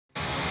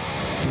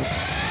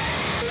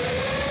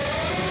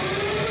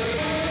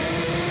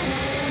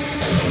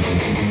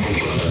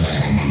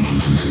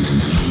Hey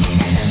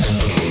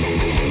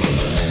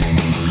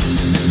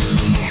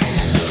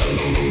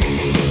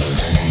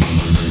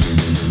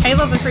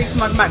lovely freaks,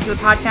 and welcome back to the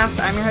podcast.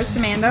 I'm your host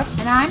Amanda.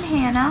 And I'm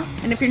Hannah.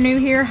 And if you're new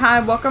here, hi,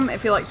 welcome.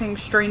 If you like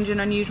things strange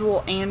and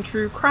unusual and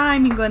true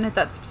crime, you can go ahead and hit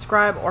that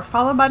subscribe or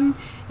follow button.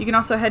 You can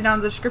also head down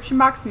to the description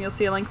box and you'll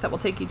see a link that will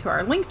take you to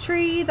our link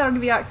tree. That'll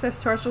give you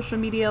access to our social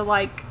media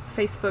like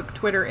Facebook,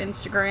 Twitter,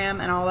 Instagram,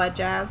 and all that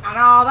jazz.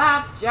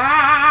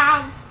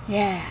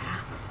 Yeah.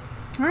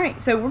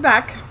 Alright, so we're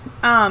back.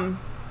 Hold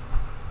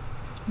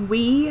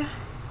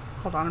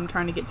on, I'm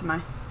trying to get to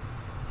my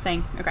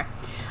thing. Okay.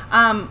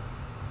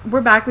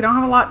 We're back. We don't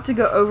have a lot to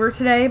go over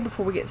today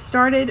before we get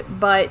started,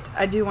 but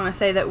I do want to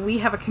say that we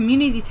have a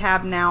community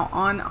tab now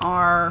on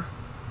our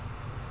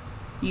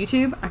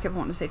YouTube. I kept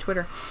wanting to say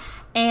Twitter.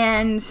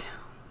 And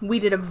we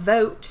did a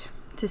vote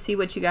to see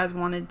what you guys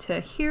wanted to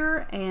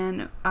hear,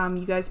 and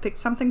you guys picked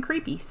something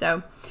creepy.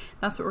 So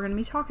that's what we're going to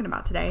be talking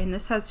about today. And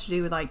this has to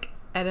do with like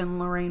Ed and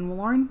Lorraine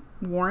Warren.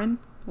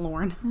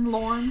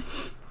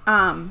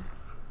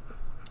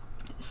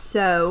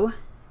 So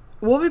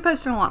we'll be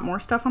posting a lot more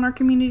stuff on our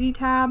community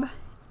tab.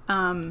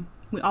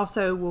 We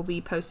also will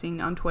be posting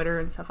on Twitter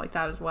and stuff like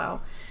that as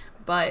well.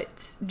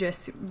 But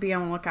just be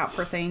on the lookout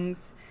for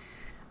things.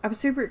 I was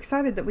super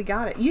excited that we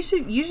got it.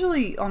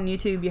 Usually on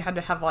YouTube you had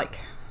to have like,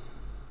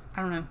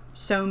 I don't know,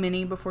 so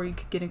many before you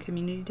could get a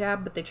community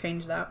tab, but they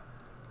changed that.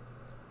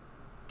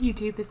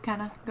 YouTube is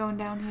kind of going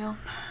downhill.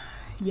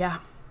 Yeah.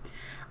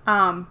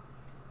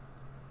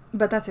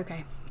 But that's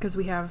okay, because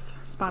we have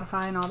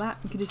Spotify and all that.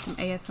 You could do some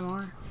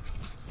ASMR.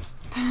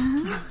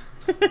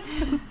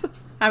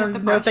 I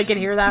don't know if they can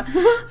hear that.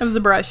 That was a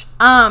brush.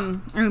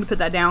 I'm going to put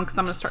that down because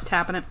I'm going to start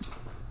tapping it.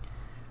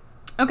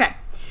 Okay.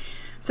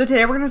 So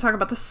today we're going to talk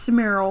about the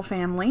Smurl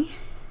family.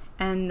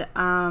 And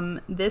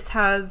this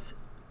has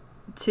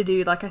to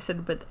do, like I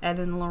said, with Ed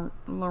and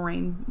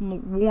Lorraine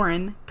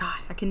Warren. God,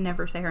 I can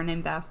never say her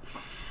name fast.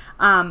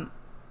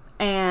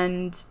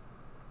 And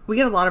we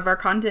get a lot of our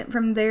content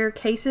from their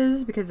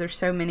cases because there's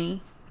so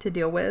many to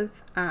deal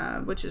with,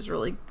 which is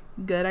really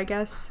good, I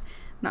guess.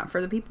 Not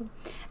for the people.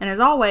 And as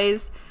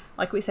always,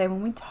 like we say,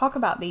 when we talk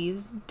about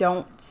these,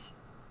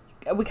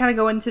 we kind of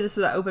go into this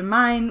with an open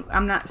mind.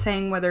 I'm not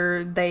saying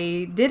whether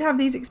they did have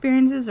these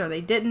experiences or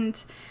they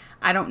didn't.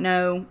 I don't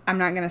know. I'm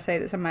not going to say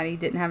that somebody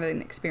didn't have an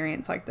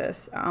experience like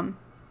this,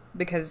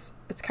 because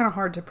it's kind of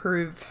hard to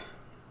prove,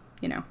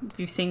 you know, if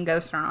you've seen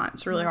ghosts or not.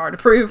 It's really hard to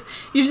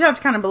prove. You just have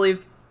to kind of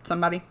believe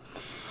somebody.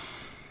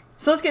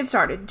 So let's get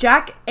started.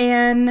 Jack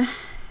and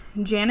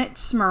Janet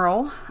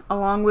Smurl,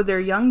 along with their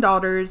young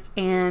daughters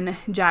and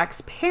Jack's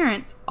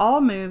parents,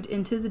 all moved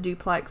into the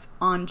duplex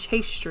on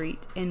Chase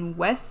Street in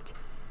West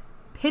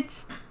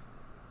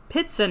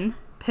Pittston,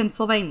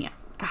 Pennsylvania.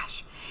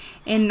 Gosh.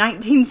 In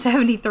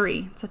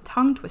 1973. It's a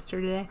tongue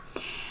twister today.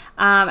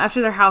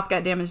 After their house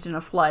got damaged in a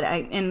flood.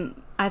 And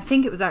I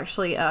think it was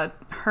actually a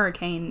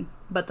hurricane,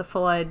 but the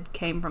flood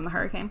came from the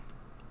hurricane.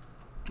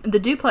 The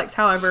duplex,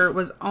 however,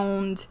 was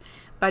owned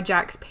by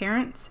Jack's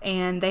parents,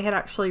 and they had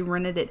actually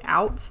rented it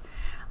out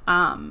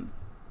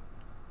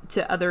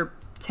to other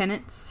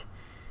tenants.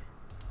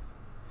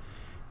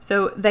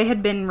 So they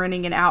had been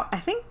renting it out. I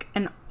think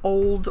an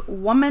old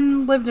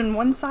woman lived in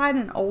one side,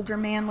 an older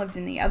man lived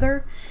in the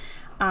other,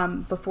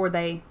 before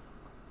they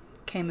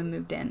came and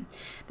moved in.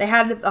 They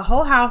had the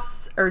whole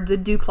house, or the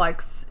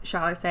duplex,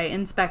 shall I say,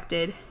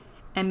 inspected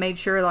and made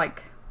sure,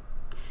 like,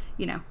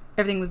 you know,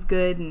 everything was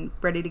good and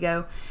ready to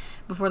go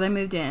before they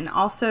moved in.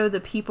 Also, the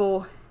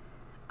people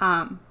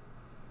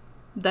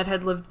that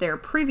had lived there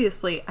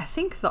previously, I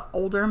think the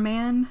older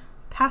man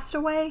passed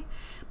away,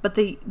 but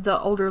the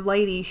older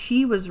lady,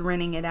 she was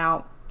renting it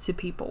out to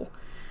people,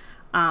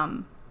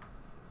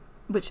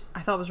 which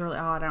I thought was really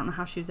odd. I don't know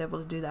how she was able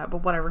to do that,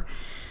 but whatever.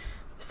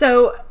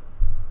 So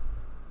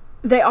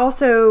they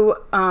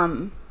also,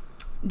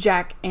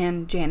 Jack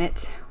and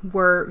Janet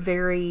were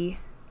very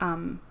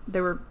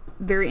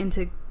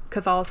into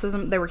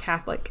Catholicism. They were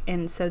Catholic,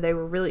 and so they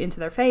were really into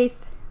their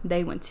faith.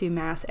 They went to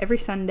Mass every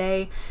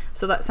Sunday,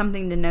 so that's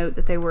something to note,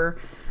 that they were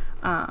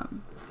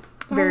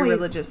very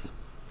religious.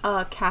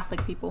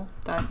 Catholic people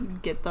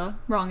that get the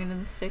wrong end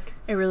of the stick.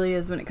 It really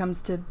is when it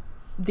comes to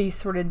these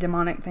sort of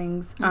demonic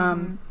things.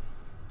 And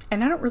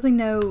I don't really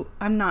know.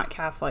 I'm not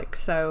Catholic,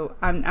 so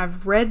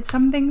I've read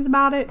some things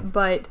about it,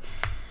 but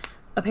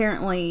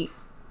apparently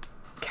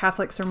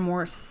Catholics are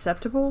more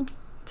susceptible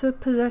to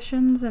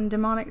possessions and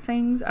demonic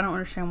things. I don't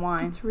understand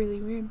why. It's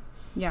really weird.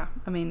 Yeah,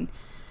 I mean,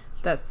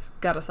 that's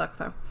gotta suck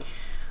though.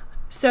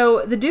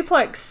 So the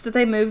duplex that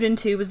they moved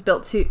into was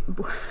built in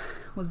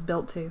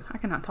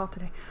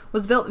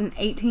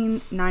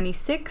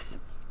 1896.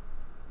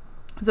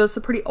 So it's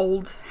a pretty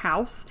old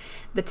house.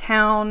 The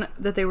town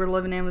that they were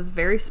living in was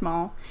very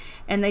small,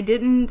 and they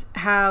didn't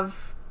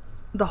have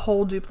the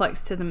whole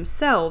duplex to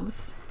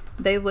themselves.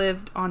 They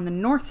lived on the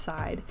north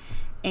side,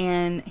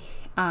 and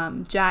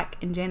Jack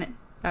and Janet,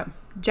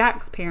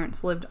 Jack's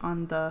parents lived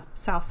on the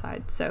south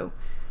side. So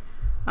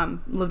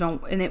lived on,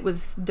 and it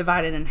was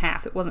divided in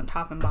half. It wasn't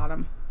top and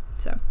bottom.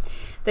 So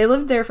they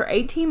lived there for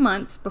 18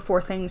 months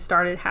before things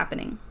started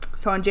happening.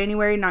 So on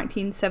January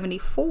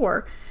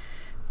 1974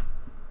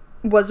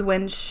 was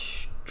when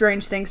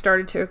strange things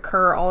started to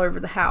occur all over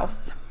the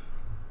house.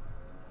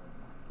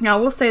 Now, I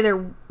will say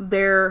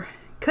there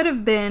could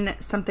have been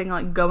something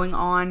like going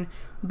on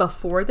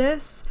before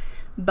this,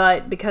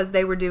 but because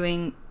they were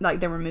doing, like,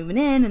 they were moving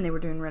in and they were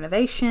doing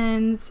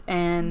renovations,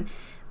 and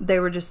they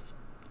were just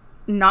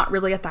not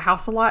really at the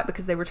house a lot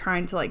because they were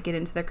trying to, like, get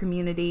into their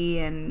community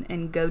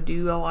and go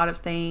do a lot of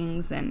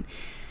things and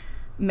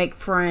make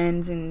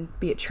friends and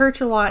be at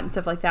church a lot and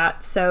stuff like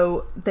that.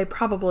 So there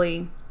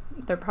probably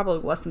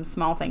was some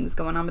small things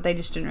going on, but they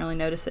just didn't really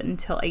notice it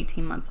until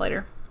 18 months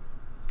later.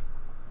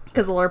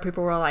 Because a lot of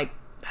people were like,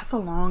 that's a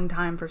long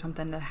time for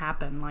something to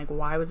happen. Like,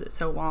 why was it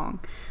so long?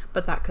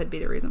 But that could be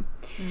the reason.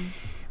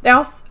 They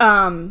also,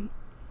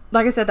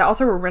 like I said, they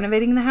also were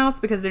renovating the house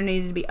because there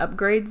needed to be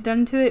upgrades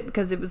done to it,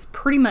 because it was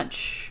pretty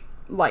much,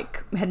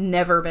 like, had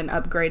never been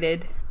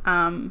upgraded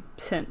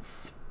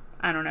since,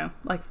 I don't know,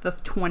 like the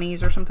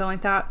 20s or something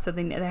like that. So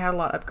they had a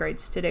lot of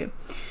upgrades to do.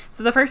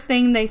 So the first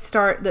thing that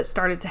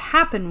started to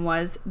happen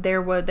was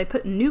they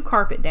put new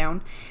carpet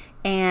down,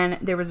 and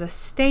there was a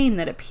stain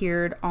that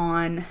appeared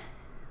on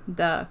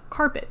the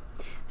carpet.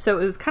 So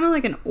it was kind of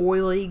like an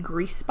oily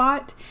grease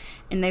spot,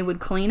 and they would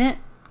clean it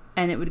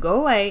and it would go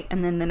away,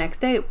 and then the next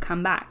day it would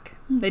come back.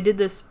 They did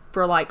this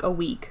for like a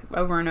week,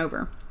 over and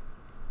over,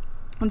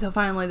 until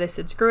finally they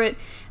said screw it,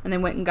 and they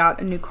went and got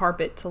a new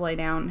carpet to lay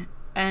down,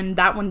 and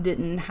that one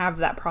didn't have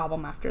that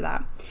problem after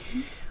that.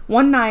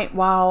 One night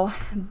while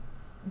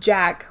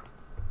Jack,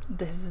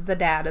 this is the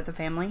dad of the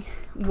family,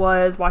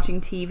 was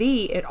watching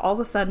TV, it all of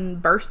a sudden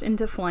burst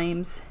into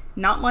flames.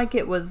 Not like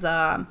it was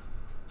a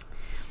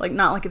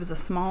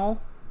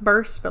small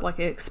burst, but like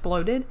it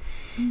exploded.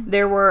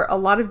 There were a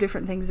lot of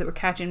different things that were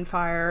catching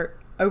fire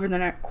over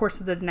the course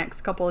of the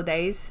next couple of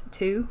days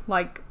too.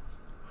 Like,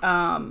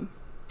 I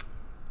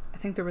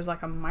think there was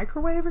like a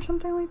microwave or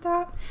something like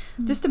that.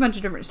 Just a bunch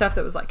of different stuff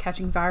that was like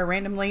catching fire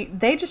randomly.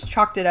 They just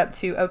chalked it up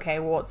to, okay,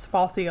 well, it's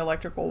faulty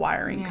electrical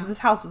wiring because this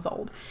house is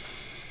old.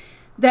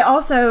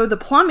 The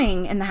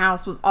plumbing in the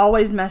house was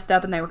always messed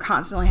up, and they were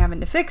constantly having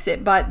to fix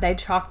it, but they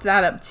chalked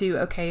that up to,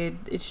 okay,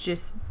 it's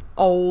just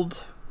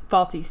old,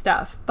 faulty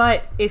stuff.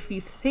 But if you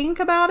think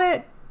about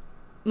it,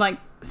 like,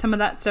 some of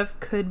that stuff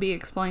could be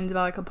explained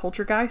by like a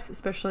poltergeist,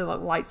 especially like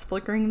lights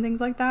flickering and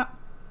things like that,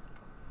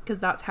 because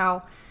that's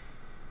how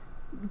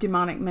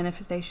demonic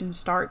manifestation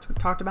starts. We've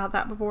talked about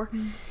that before.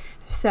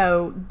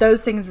 So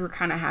those things were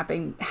kind of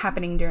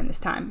happening during this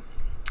time.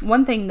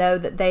 One thing though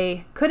that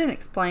they couldn't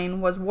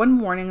explain was one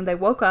morning they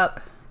woke up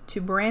to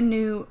brand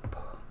new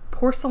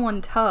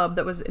porcelain tub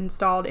that was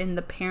installed in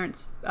the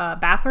parents'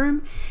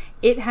 bathroom.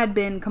 It had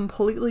been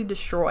completely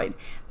destroyed.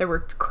 There were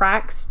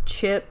cracks,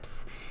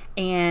 chips,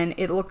 and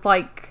it looked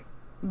like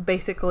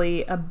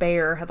basically a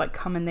bear had like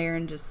come in there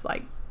and just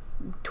like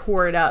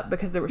tore it up,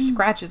 because there were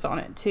scratches on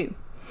it too.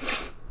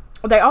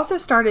 They also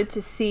started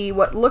to see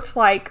what looked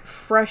like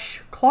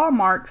fresh claw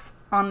marks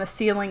on the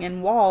ceiling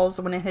and walls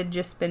when it had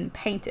just been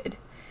painted.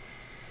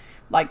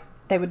 Like,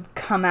 they would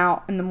come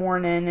out in the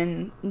morning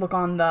and look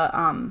on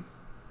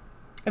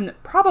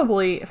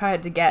probably, if I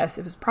had to guess,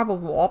 it was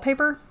probably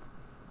wallpaper.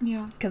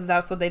 Yeah. Because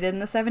that's what they did in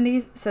the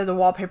 70s. So the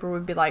wallpaper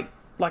would be like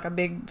a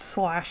big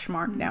slash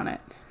mark down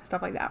it.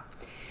 Stuff like that.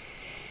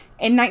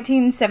 In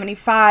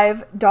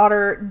 1975,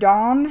 daughter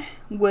Dawn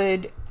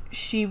would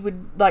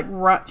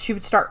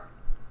start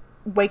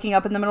waking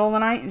up in the middle of the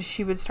night, and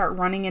she would start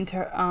running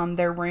into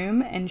their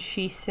room, and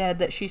she said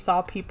that she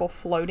saw people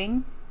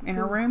floating in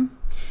her room.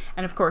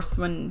 And of course,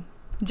 when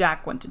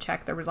Jack went to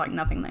check, there was like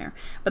nothing there.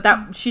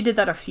 But she did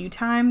that a few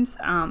times,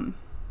 and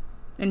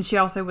she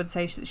also would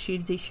say that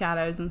she'd see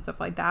shadows and stuff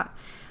like that,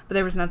 but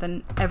there was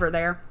nothing ever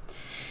there.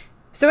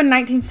 So in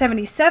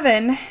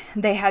 1977,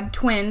 they had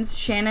twins,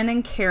 Shannon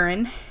and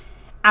Karen.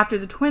 After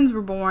the twins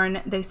were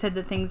born, they said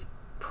that things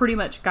pretty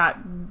much got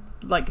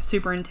like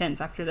super intense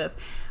after this.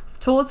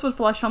 Toilets would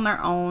flush on their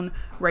own,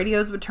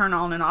 radios would turn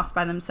on and off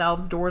by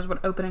themselves, doors would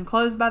open and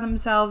close by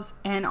themselves,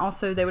 and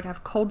also they would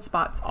have cold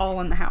spots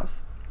all in the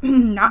house.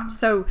 Not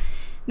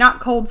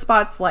cold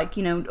spots like,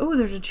 oh,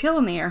 there's a chill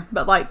in the air,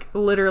 but like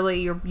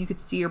literally you could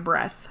see your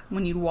breath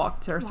when you'd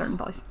walk to a certain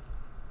place.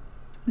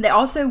 They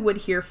also would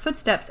hear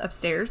footsteps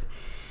upstairs.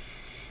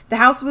 The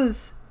house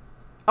was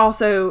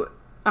also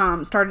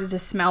started to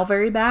smell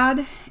very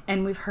bad,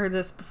 and we've heard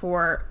this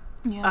before.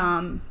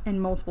 In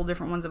multiple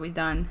different ones that we've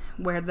done,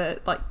 where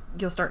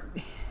you'll start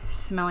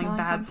smelling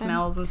bad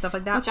smells and stuff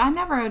like that. Which I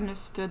never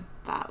understood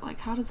that. Like,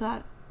 how does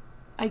that?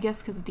 I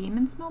guess because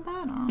demons smell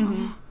bad. I don't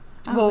know.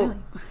 Oh, well, really?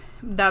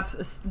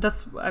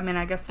 that's. I mean,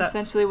 I guess that's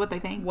essentially what they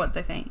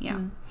think. Yeah.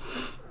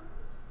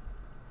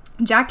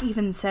 Jack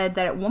even said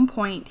that at one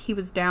point he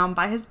was down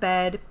by his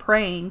bed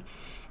praying,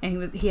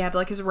 and he had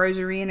like his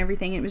rosary and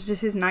everything. It was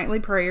just his nightly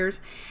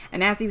prayers,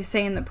 and as he was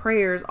saying the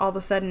prayers, all of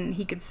a sudden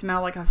he could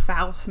smell like a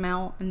foul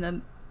smell in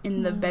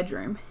the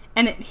bedroom.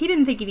 And he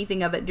didn't think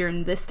anything of it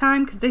during this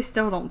time, because they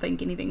still don't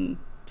think anything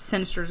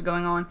sinister is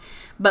going on.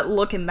 But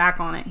looking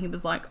back on it, he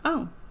was like,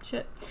 "Oh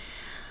shit."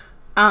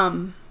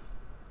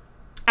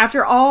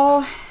 After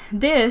all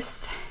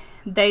this,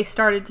 they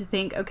started to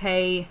think,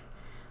 okay,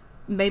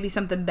 maybe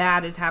something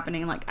bad is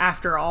happening, like,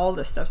 after all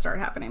this stuff started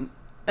happening.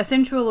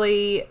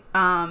 Essentially,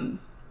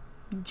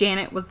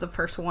 Janet was the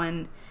first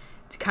one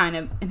to kind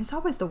of, and it's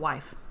always the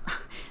wife.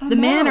 The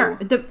men are,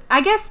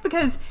 I guess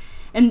because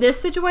in this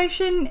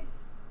situation,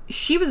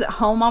 she was at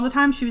home all the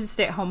time. She was a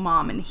stay-at-home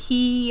mom, and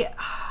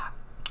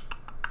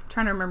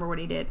trying to remember what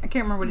he did. I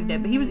can't remember what he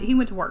did, but he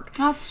went to work.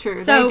 That's true.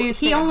 So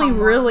he only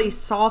really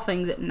saw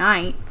things at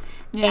night,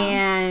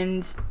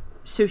 and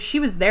so she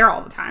was there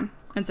all the time.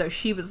 And so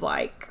she was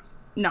like,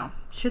 no,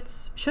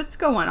 shit's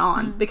going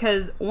on.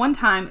 Because one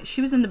time she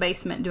was in the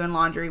basement doing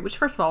laundry, which,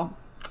 first of all,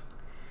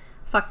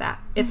 fuck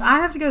that. If I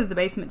have to go to the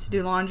basement to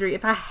do laundry,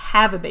 if I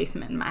have a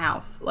basement in my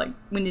house, like,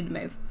 we need to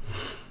move.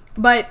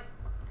 But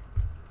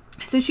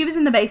so she was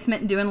in the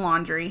basement doing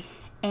laundry,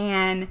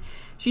 and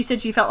she said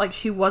she felt like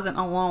she wasn't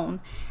alone.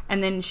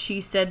 And then she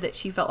said that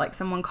she felt like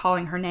someone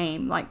calling her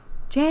name, like,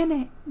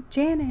 Janet,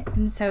 Janet.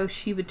 And so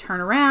she would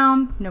turn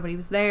around. Nobody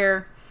was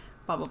there.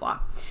 Blah, blah, blah.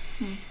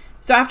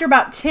 So after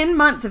about 10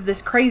 months of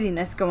this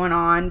craziness going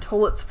on,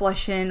 toilets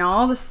flushing,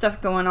 all this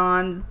stuff going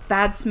on,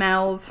 bad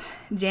smells,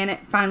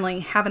 Janet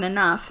finally having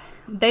enough,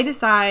 they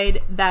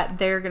decide that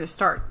they're going to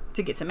start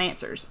to get some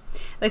answers.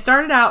 They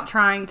started out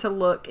trying to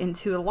look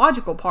into a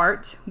logical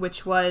part,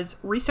 which was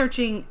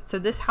researching. So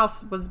this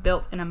house was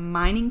built in a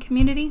mining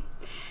community.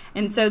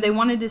 And so they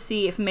wanted to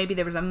see if maybe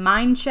there was a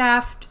mine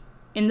shaft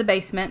in the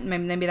basement.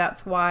 Maybe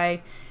that's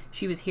why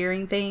she was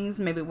hearing things.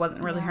 Maybe it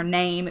wasn't really her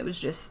name. It was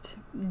just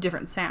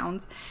different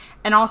sounds.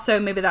 And also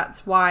maybe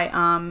that's why,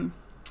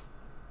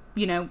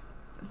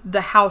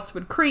 the house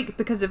would creak,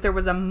 because if there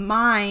was a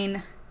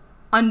mine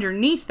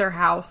underneath their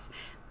house,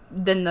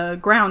 then the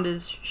ground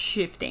is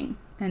shifting.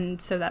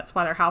 And so that's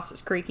why their house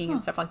is creaking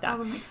and stuff like that. That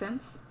would make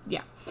sense.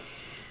 Yeah.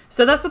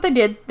 So that's what they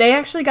did. They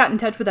actually got in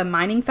touch with a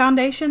mining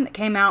foundation that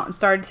came out and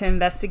started to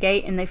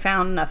investigate, and they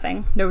found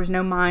nothing. There was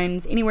no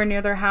mines anywhere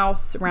near their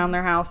house, around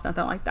their house,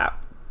 nothing like that.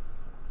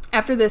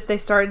 After this, they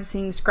started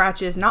seeing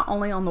scratches not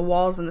only on the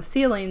walls and the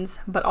ceilings,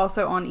 but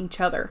also on each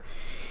other.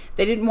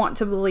 They didn't want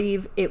to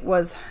believe it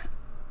was,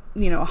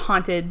 a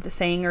haunted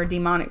thing or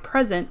demonic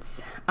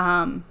presence,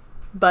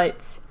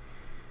 but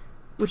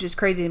which is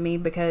crazy to me,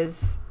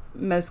 because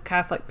most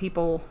Catholic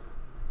people,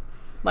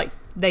 like,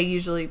 they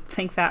usually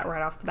think that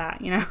right off the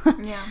bat,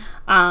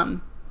 Yeah.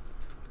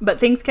 But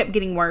things kept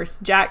getting worse.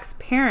 Jack's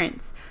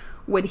parents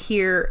would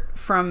hear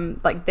from,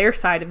 like, their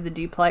side of the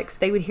duplex.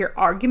 They would hear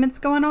arguments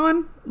going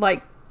on,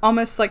 like,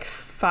 almost like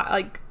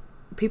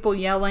people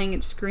yelling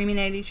and screaming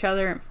at each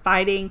other and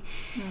fighting.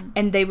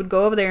 And they would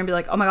go over there and be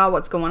like, oh my God,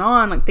 what's going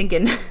on? Like,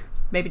 thinking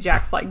maybe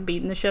Jack's, like,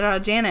 beating the shit out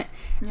of Janet.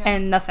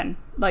 And nothing.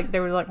 Like,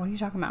 they were like, what are you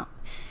talking about?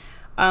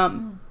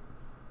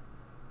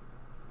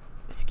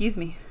 Excuse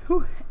me.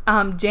 Whew.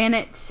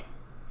 Janet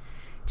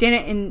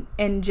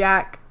and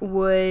Jack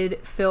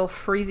would feel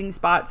freezing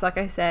spots, like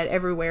I said,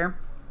 everywhere.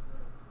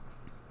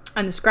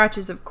 And the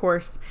scratches, of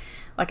course,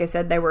 like I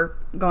said, they were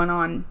going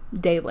on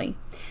daily.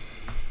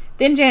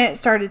 Then Janet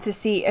started to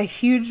see a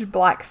huge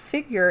black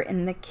figure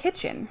in the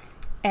kitchen.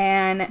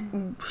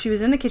 And she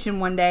was in the kitchen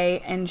one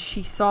day, and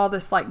she saw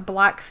this, like,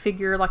 black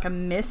figure, like a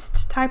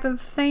mist type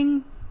of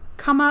thing,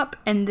 come up,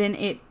 and then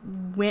it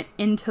went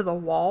into the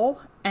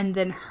wall. And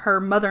then her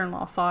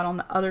mother-in-law saw it on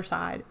the other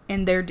side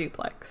in their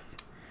duplex.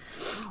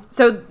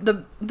 So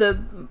the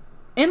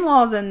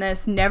in-laws in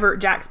this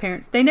Jack's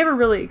parents, they never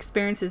really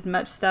experienced as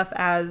much stuff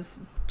as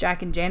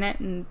Jack and Janet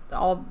and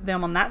all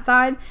them on that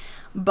side.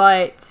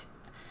 But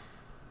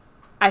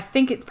I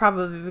think it's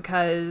probably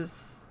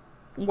because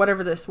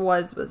whatever this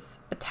was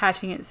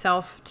attaching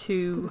itself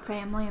to the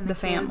family and the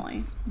family.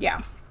 Yeah.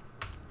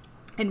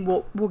 And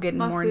we'll get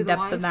more in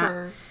depth of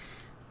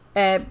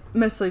that.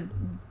 Mostly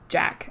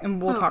Jack,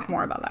 and we'll talk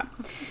more about that.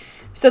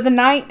 So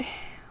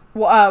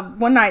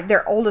one night,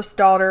 their oldest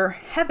daughter,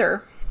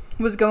 Heather,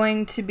 was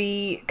going to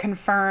be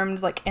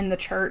confirmed, like, in the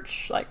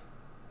church, like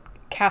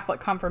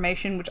Catholic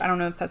confirmation, which I don't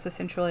know if that's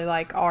essentially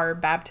like our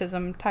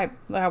baptism type,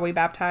 how we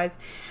baptize.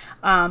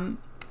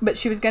 But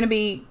she was going to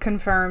be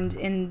confirmed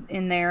in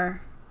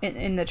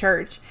the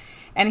church,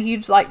 and a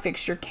huge light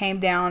fixture came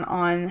down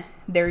on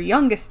their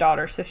youngest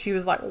daughter. So she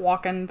was, like,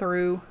 walking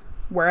through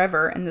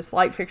wherever, and this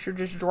light fixture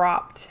just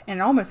dropped and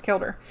it almost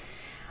killed her.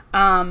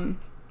 And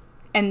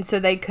so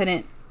they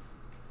couldn't,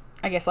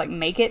 I guess, like,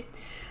 make it.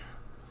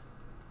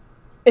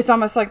 It's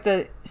almost like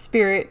the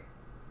spirit,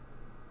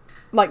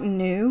 like,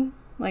 knew,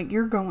 like,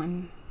 you're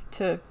going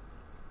to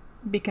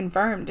be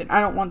confirmed, and I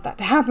don't want that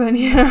to happen,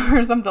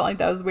 or something like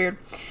that. It was weird.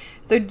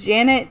 So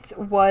Janet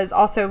was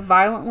also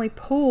violently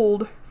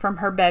pulled from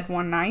her bed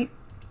one night,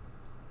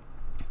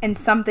 and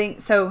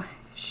hold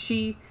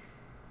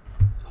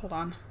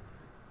on.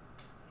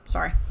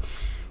 Sorry.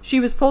 She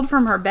was pulled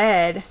from her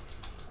bed,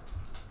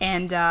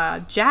 and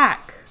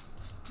Jack,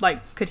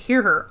 like, could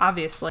hear her,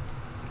 obviously.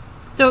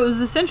 So it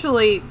was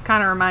essentially,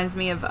 kind of reminds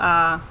me of,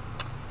 oh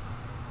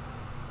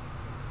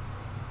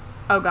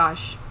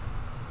gosh.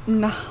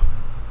 No.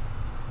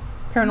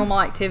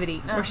 paranormal activity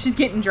where she's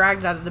getting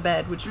dragged out of the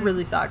bed, which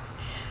really sucks.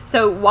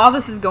 So while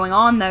this is going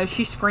on, though,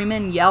 she's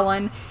screaming,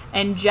 yelling,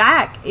 and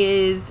Jack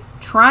is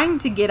trying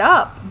to get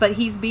up, but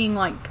he's being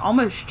like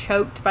almost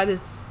choked by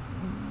this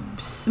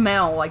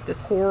smell, like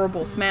this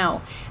horrible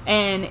smell.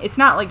 And it's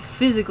not like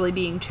physically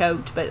being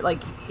choked, but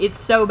like it's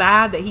so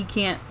bad that he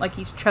can't, like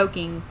he's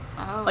choking,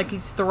 like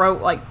he's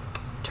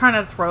trying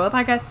to throw up,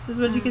 I guess is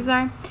what you could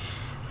say.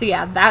 So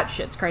yeah, that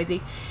shit's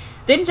crazy.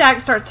 Then Jack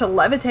starts to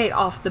levitate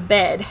off the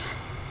bed,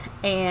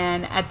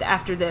 and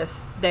after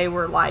this, they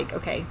were like,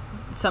 okay,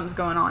 something's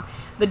going on.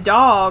 The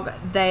dog,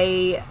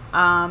 they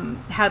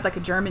had like a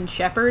German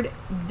Shepherd.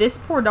 This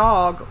poor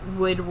dog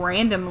would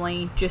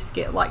randomly just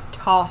get like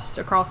tossed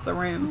across the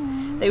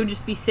room. They would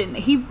just be sitting.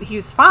 He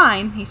was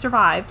fine. He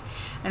survived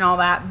and all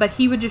that, but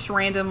he would just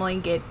randomly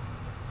get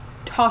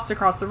tossed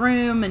across the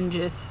room and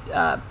just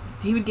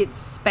he would get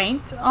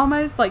spanked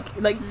almost like.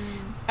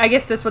 I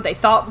guess that's what they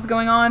thought was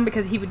going on,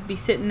 because he would be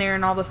sitting there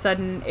and all of a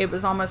sudden it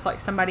was almost like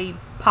somebody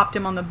popped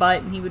him on the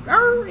butt and he would,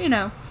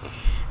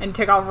 and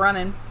take off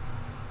running.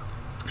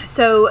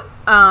 So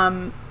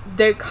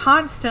they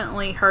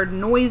constantly heard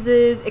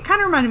noises. It kind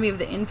of reminded me of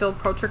the Enfield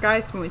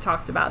Poltergeist when we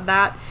talked about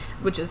that,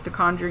 which is the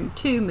Conjuring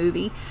 2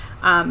 movie.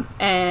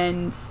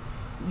 And,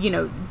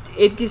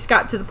 it just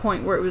got to the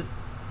point where it was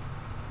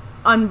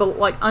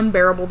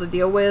unbearable to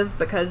deal with,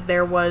 because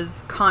there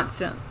was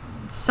constant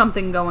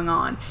something going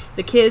on.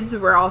 The kids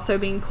were also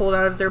being pulled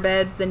out of their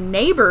beds. The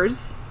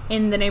neighbors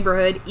in the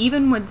neighborhood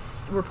even would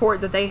report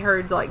that they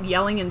heard like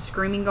yelling and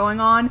screaming going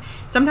on,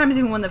 sometimes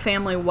even when the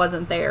family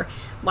wasn't there.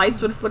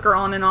 Lights would flicker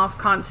on and off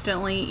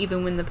constantly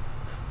even when the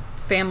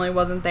family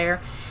wasn't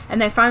there.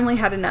 And they finally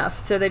had enough,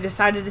 so they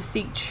decided to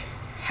seek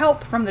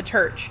help from the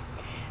church.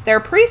 Their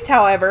priest,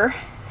 however,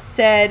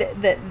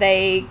 said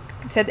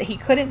that he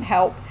couldn't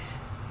help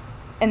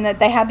and that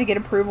they had to get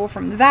approval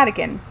from the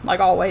Vatican, like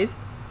always.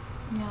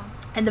 Yeah.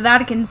 And the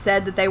Vatican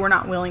said that they were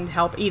not willing to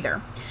help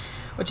either,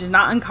 which is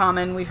not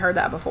uncommon. We've heard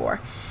that before.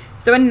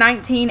 So in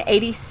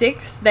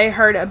 1986, they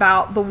heard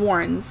about the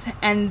Warrens,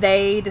 and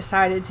they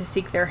decided to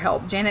seek their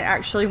help. Janet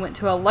actually went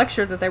to a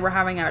lecture that they were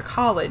having at a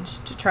college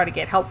to try to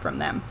get help from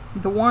them.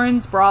 The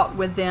Warrens brought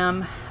with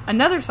them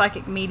another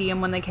psychic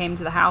medium when they came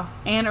to the house,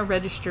 and a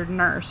registered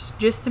nurse,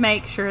 just to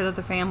make sure that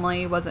the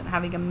family wasn't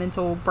having a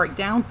mental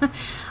breakdown,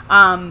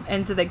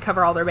 and so they'd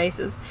cover all their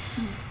bases.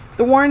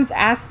 The Warrens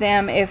asked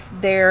them if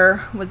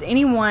there was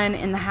anyone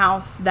in the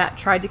house that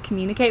tried to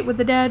communicate with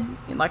the dead,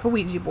 like a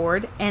Ouija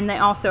board. And they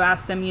also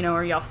asked them,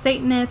 are y'all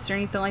Satanists or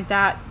anything like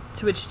that?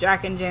 To which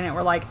Jack and Janet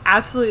were like,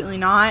 absolutely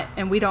not.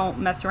 And we don't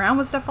mess around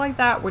with stuff like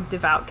that. We're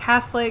devout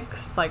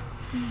Catholics. Like,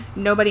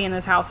 nobody in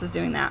this house is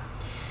doing that.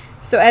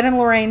 So Ed and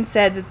Lorraine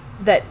said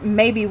that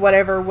maybe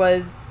whatever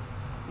was,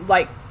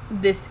 like,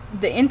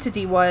 the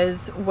entity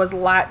was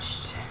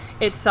latched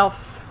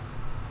itself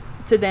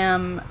to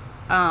them,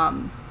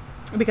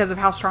 because of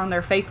how strong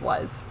their faith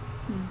was.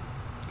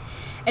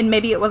 And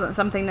maybe it wasn't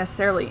something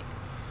necessarily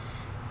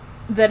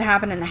that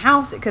happened in the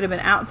house. It could have been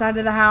outside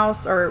of the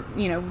house, or,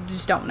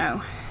 just don't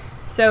know.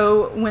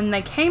 So when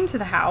they came to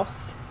the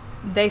house,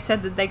 they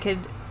said that they could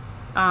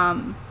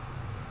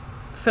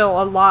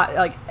feel a lot,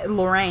 like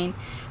Lorraine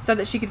said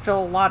that she could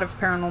feel a lot of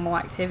paranormal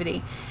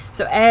activity.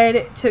 So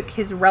Ed took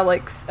his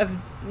relics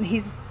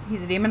he's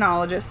a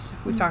demonologist.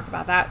 We've talked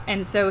about that.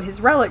 And so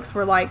his relics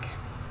were like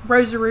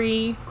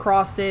rosary,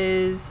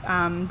 crosses,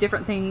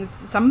 different things.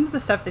 Some of the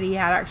stuff that he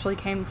had actually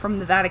came from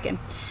the Vatican.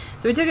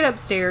 So he took it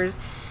upstairs.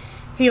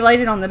 He laid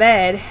it on the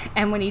bed,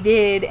 and when he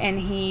did, and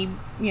he,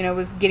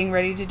 was getting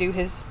ready to do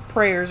his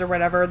prayers or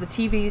whatever, the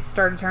TVs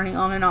started turning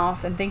on and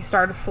off, and things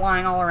started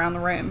flying all around the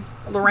room.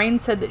 Lorraine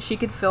said that she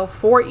could feel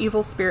 4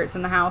 evil spirits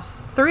in the house.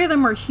 3 of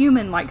them were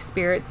human-like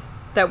spirits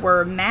that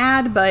were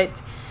mad,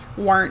 but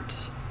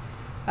weren't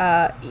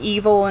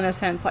evil in a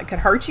sense, like could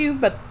hurt you.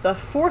 But the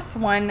 4th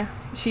one,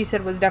 she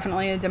said, was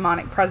definitely a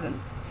demonic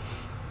presence.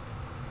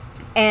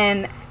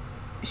 And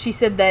she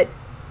said that,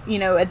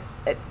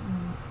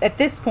 at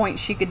this point,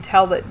 she could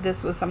tell that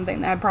this was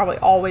something that had probably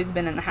always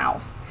been in the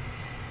house.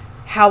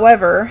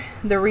 However,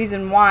 the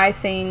reason why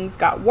things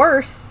got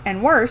worse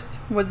and worse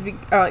was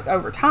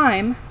over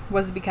time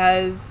was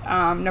because,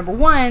 number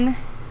 1,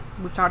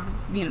 we've talked,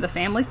 the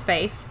family's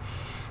faith,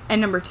 and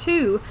number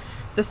 2,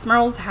 the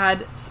Smurls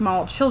had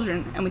small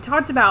children, and we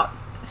talked about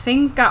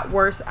things got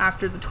worse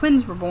after the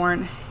twins were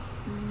born.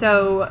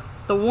 So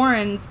the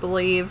Warrens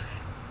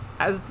believe,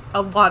 as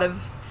a lot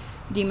of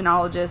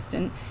demonologists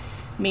and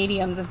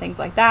mediums and things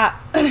like that,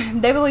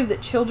 they believe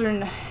that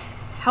children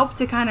help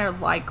to kind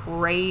of like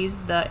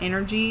raise the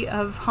energy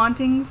of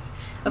hauntings.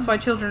 That's why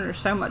children are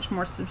so much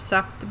more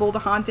susceptible to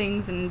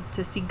hauntings and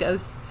to see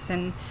ghosts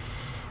and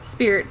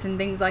spirits and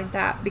things like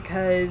that,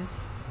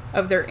 because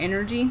of their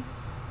energy.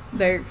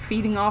 They're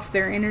feeding off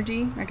their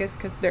energy, I guess,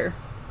 because they're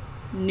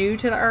new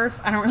to the earth.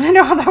 I don't really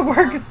know how that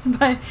works,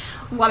 but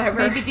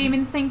whatever. Maybe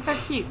demons think they're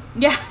cute.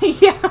 Yeah,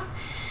 yeah.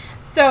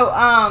 So,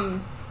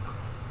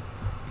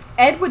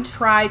 Ed would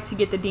try to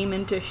get the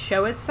demon to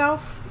show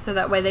itself, so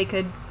that way they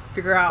could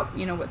figure out,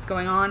 what's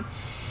going on.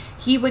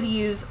 He would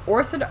use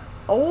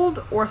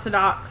old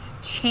Orthodox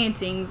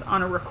chantings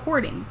on a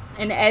recording.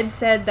 And Ed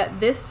said that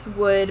this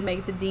would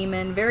make the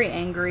demon very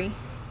angry,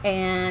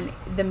 and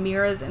the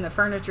mirrors and the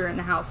furniture in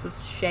the house would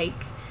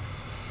shake.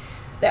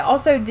 They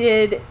also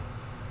did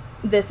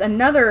this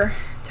another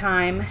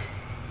time,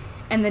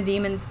 and the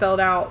demon spelled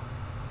out,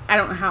 I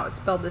don't know how it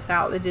spelled this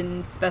out, it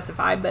didn't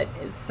specify, but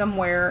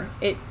somewhere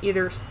it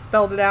either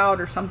spelled it out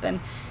or something.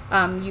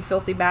 You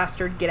filthy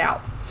bastard, get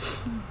out.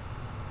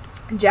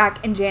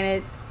 Jack and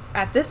Janet,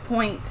 at this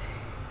point,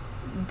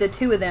 the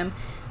two of them,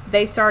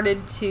 they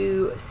started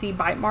to see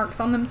bite marks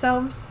on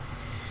themselves.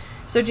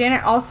 So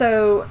Janet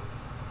also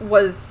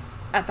was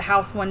at the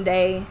house one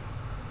day.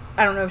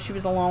 I don't know if she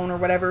was alone or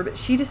whatever, but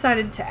she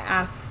decided to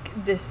ask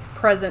this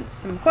presence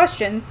some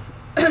questions.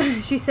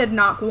 She said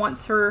knock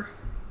once for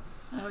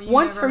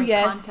yes.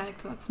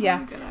 Contact. That's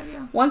not a good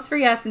idea. Once for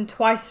yes and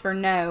twice for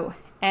no.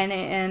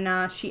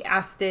 And she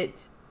asked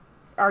it,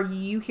 are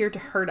you here to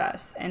hurt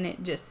us? And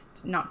it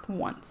just knocked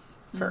once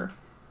for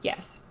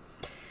yes.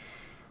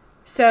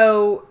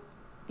 So,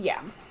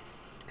 yeah.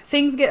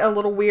 Things get a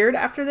little weird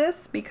after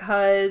this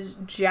because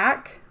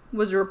Jack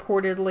was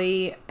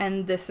reportedly,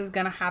 and this is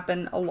going to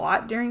happen a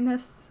lot during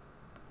this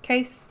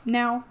case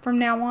from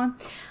now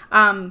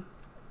on.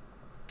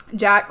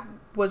 Jack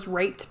was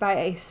raped by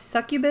a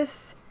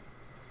succubus,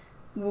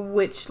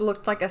 which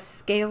looked like a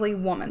scaly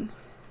woman.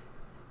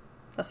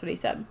 That's what he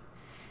said.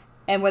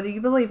 And whether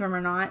you believe him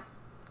or not,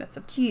 that's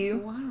up to you.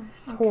 Wow.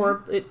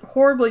 Okay. It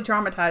horribly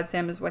traumatized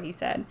him, is what he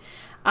said.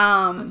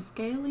 A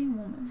scaly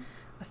woman.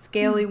 A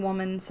scaly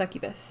woman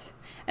succubus.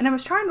 And I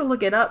was trying to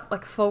look it up,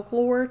 like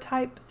folklore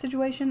type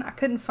situation. I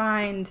couldn't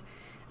find.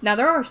 Now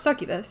there are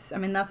succubus. I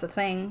mean, that's a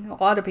thing. A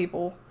lot of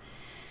people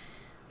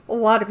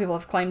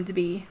have claimed to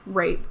be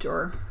raped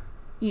or,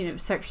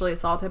 sexually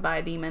assaulted by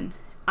a demon.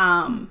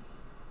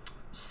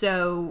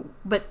 So,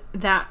 but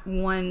that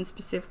one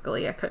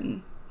specifically, I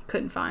couldn't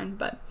find.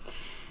 But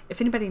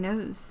if anybody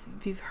knows,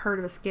 if you've heard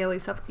of a scaly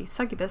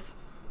succubus,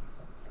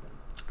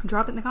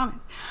 drop it in the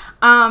comments.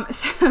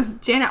 So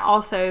Janet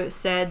also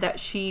said that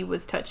she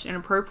was touched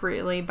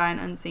inappropriately by an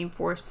unseen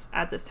force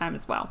at this time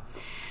as well.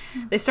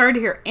 They started to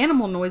hear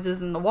animal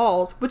noises in the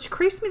walls, which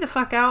creeps me the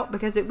fuck out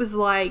because it was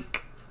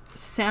like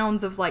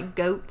sounds of like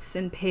goats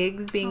and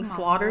pigs being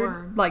slaughtered,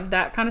 Lord. Like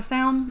that kind of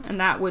sound, and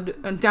that would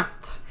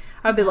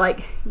I'd be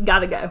like,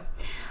 gotta go.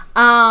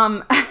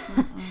 I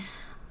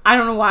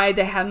don't know why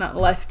they have not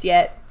left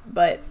yet,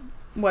 but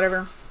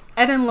whatever.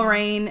 Ed and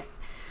Lorraine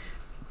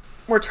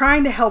were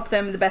trying to help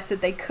them the best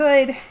that they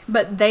could,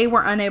 but they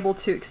were unable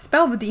to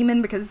expel the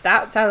demon because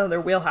that's out of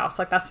their wheelhouse.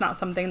 Like, that's not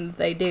something that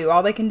they do.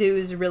 All they can do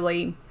is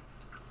really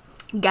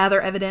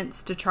gather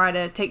evidence to try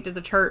to take to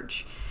the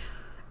church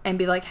and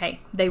be like,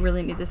 hey, they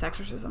really need this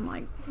exorcism.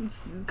 Like,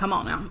 come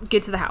on now,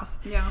 get to the house.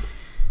 Yeah.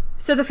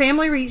 So the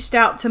family reached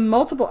out to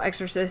multiple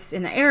exorcists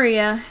in the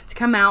area to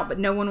come out, but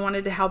no one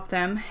wanted to help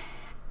them.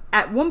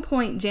 At one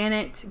point,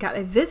 Janet got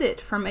a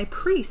visit from a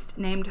priest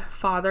named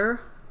Father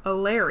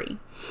O'Leary.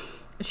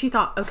 She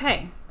thought,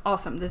 okay,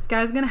 awesome. This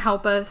guy's going to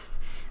help us.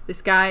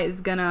 This guy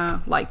is going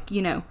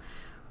to,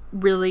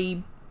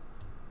 really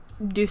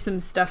do some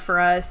stuff for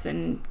us.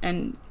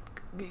 And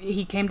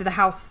he came to the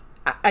house.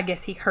 I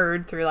guess he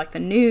heard through, the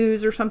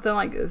news or something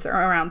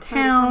around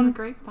town. From the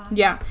grapevine.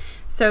 Yeah.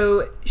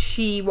 So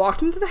she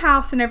walked him to the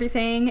house and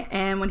everything.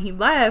 And when he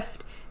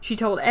left, she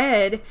told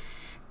Ed.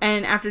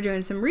 And after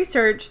doing some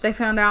research, they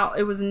found out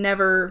it wasn't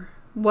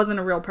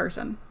a real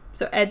person.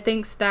 So Ed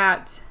thinks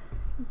that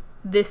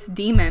this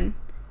demon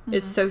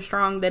is so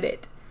strong that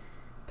it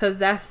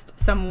possessed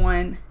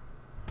someone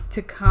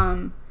to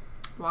come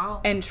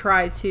and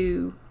try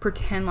to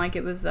pretend like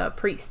it was a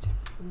priest.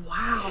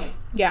 Wow.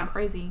 That's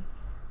crazy.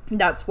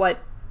 That's what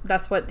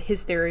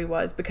his theory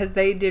was, because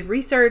they did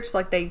research,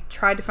 they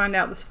tried to find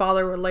out this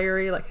Father or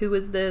Larry, who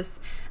is this,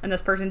 and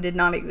this person did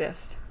not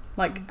exist,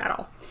 at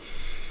all.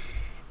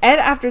 Ed,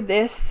 after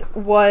this,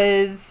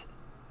 was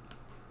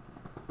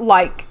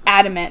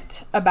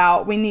adamant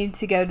about, we need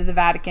to go to the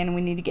Vatican,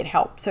 we need to get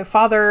help. So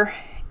Father,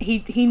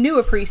 he knew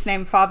a priest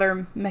named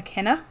Father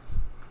McKenna,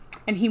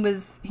 and he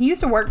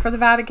used to work for the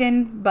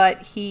Vatican,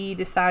 but he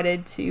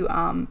decided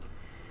to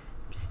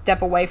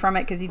step away from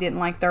it because he didn't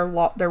like their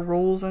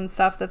rules and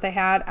stuff that they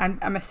had.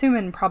 I'm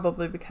assuming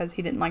probably because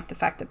he didn't like the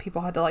fact that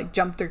people had to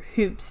jump through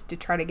hoops to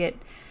try to get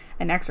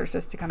an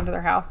exorcist to come to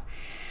their house.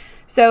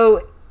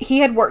 So he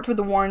had worked with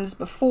the Warrens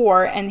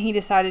before, and he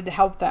decided to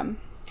help them.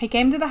 He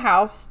came to the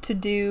house to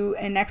do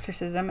an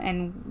exorcism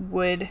and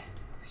would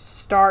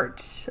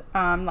start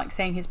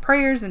saying his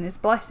prayers and his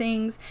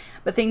blessings,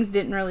 but things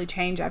didn't really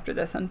change after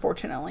this,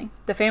 unfortunately.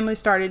 The family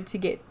started to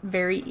get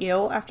very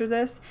ill after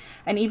this,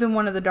 and even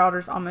one of the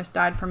daughters almost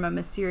died from a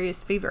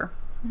mysterious fever.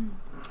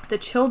 The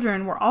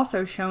children were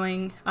also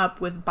showing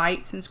up with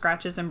bites and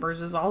scratches and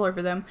bruises all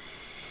over them,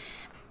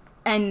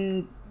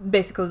 and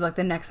basically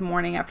the next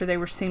morning after they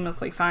were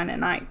seamlessly fine at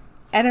night.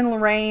 Ed and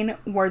Lorraine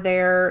were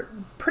there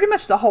pretty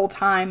much the whole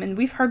time, and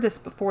we've heard this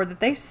before, that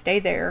they stay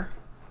there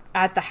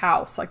at the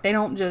house. They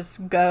don't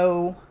just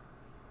go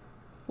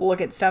look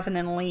at stuff and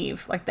then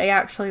leave. Like, they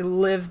actually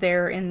live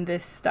there in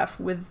this stuff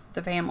with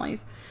the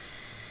families.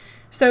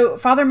 So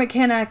Father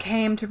McKenna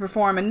came to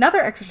perform another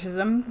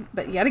exorcism,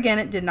 but yet again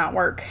it did not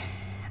work.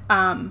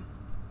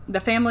 The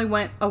family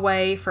went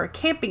away for a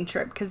camping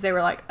trip because they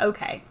were like,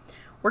 okay,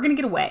 we're gonna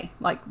get away.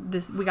 Like,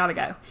 this, we gotta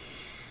go.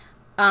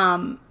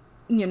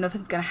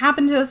 Nothing's gonna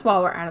happen to us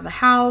while we're out of the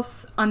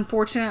house.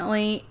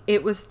 Unfortunately,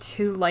 it was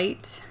too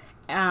late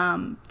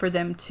for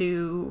them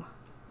to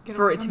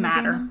for it to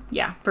matter.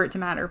 Yeah, for it to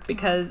matter,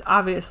 because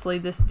obviously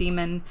this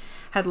demon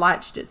had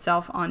latched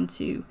itself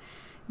onto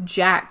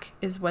Jack,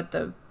 is what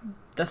the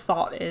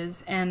thought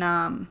is.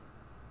 And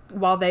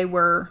while they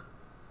were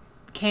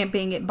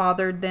camping, it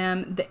bothered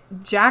them.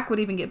 Jack would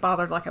even get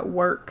bothered, like, at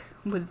work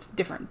with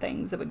different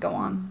things that would go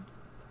on.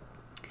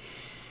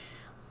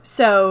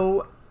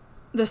 So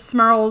the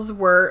Smurls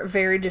were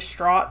very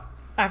distraught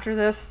after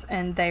this,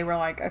 and they were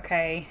like,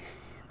 okay,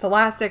 the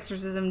last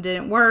exorcism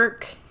didn't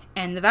work,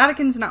 and the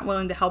Vatican's not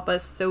willing to help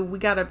us, so we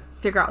gotta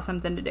figure out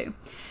something to do.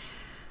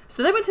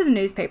 So they went to the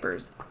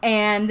newspapers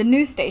and the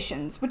news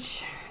stations,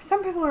 which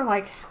some people are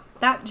like,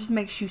 that just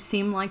makes you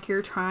seem like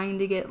you're trying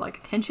to get, like,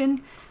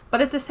 attention.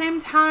 But at the same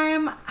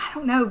time, I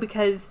don't know,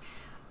 because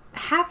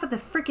half of the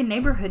freaking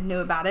neighborhood knew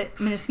about it.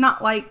 I mean, it's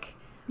not like...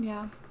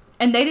 Yeah.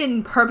 And they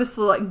didn't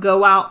purposely, like,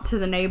 go out to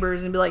the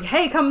neighbors and be like,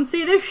 hey, come and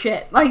see this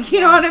shit. Like, you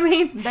know what I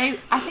mean?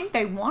 I think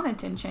they want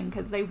attention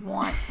because they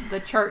want the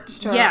church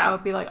to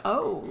be like,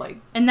 oh, like...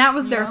 And that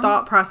was their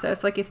thought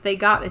process. Like, if they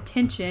got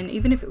attention,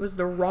 even if it was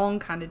the wrong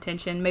kind of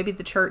attention, maybe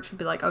the church would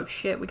be like, oh,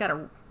 shit, we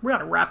gotta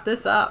wrap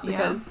this up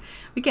because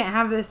we can't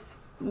have this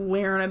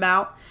leering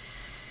about.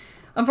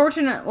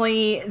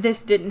 Unfortunately,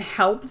 this didn't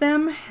help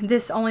them.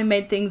 This only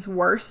made things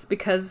worse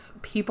because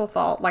people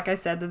thought, like I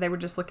said, that they were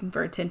just looking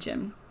for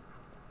attention.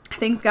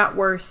 Things got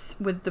worse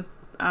with the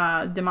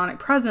demonic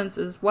presence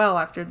as well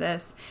after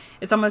this.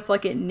 It's almost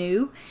like it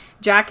knew.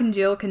 Jack and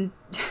Janet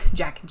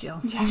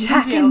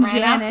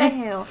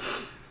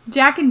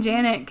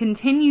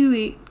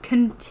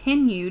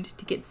continued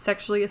to get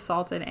sexually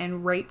assaulted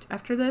and raped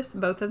after this,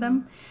 both of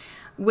them.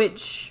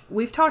 Which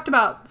we've talked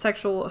about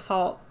sexual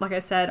assault, like I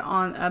said,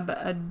 on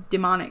a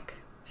demonic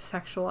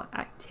sexual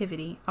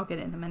activity. I'll get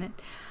it in a minute.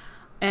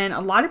 And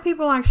a lot of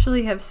people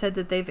actually have said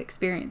that they've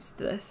experienced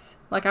this.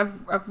 Like,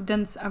 I've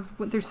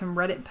went through some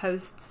Reddit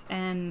posts,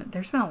 and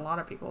there's been a lot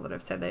of people that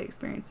have said they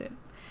experienced it.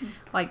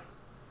 Like,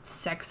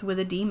 sex with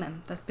a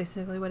demon. That's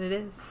basically what it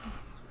is.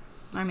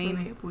 I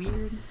mean, really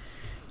weird.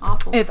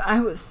 Awful. If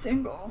I was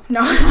single.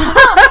 No.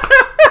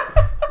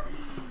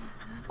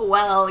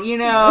 Well,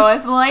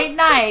 if late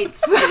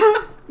nights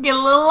get a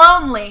little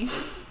lonely.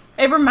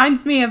 It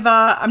reminds me of,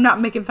 I'm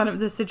not making fun of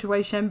this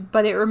situation,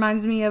 but it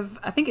reminds me of,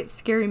 I think it's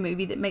Scary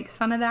Movie that makes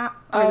fun of that.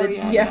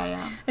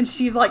 Yeah. And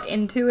she's, like,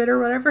 into it or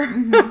whatever.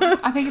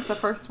 Mm-hmm. I think it's the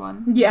first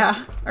one.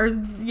 Yeah.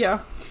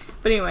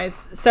 But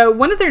anyways, so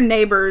one of their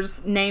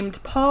neighbors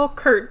named Paul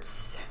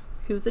Kurtz,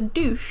 who was a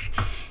douche,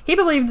 he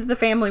believed that the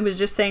family was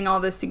just saying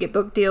all this to get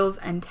book deals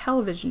and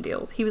television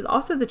deals. He was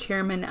also the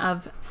chairman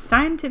of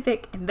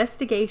Scientific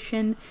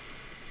Investigation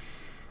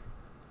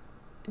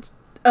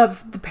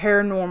of the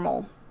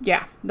Paranormal.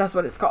 Yeah, that's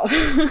what it's called.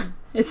 I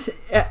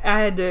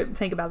had to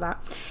think about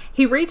that.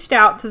 He reached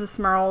out to the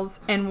Smurls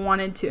and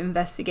wanted to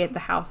investigate the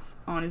house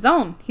on his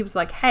own. He was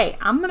like, hey,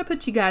 I'm going to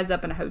put you guys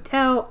up in a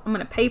hotel. I'm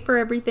going to pay for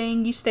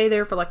everything. You stay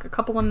there for like a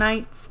couple of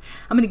nights.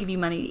 I'm going to give you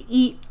money to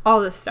eat, all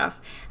this stuff.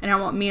 And I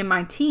want me and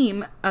my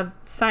team of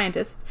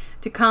scientists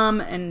to come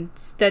and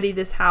study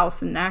this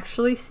house and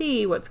actually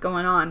see what's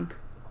going on.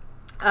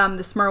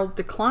 The Smurls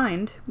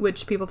declined,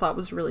 which people thought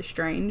was really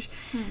strange.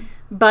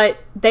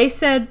 But they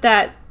said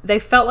that they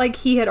felt like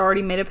he had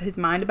already made up his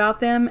mind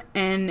about them.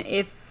 And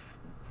if,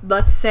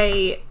 let's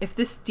say, if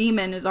this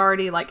demon has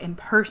already, like,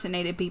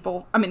 impersonated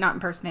people. I mean, not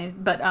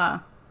impersonated,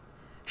 but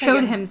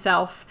showed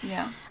himself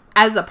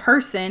as a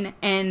person.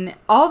 And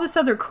all this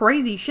other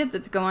crazy shit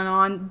that's going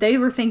on. They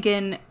were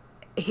thinking,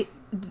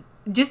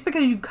 just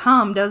because you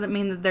come doesn't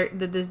mean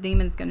that this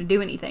demon's going to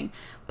do anything.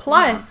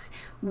 Plus,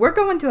 we're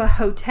going to a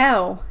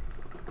hotel.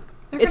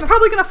 It's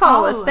probably going to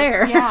follow us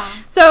there. Yeah.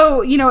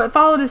 So, it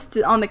followed us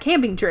on the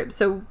camping trip.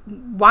 So,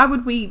 why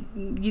would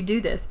you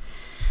do this?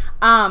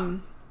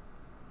 So,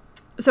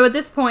 at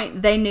this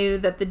point, they knew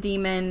that the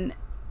demon,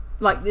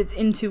 like, its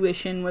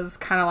intuition was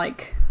kind of,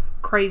 like,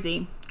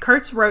 crazy.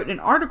 Kurtz wrote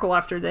an article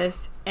after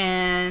this,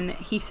 and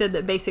he said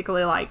that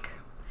basically, like,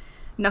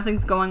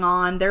 nothing's going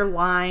on. They're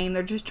lying.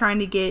 They're just trying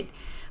to get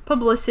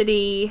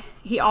publicity.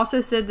 He also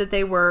said that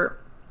there were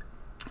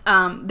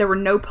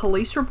no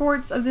police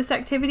reports of this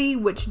activity,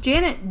 which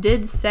Janet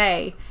did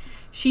say.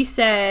 She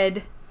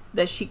said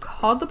that she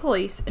called the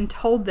police and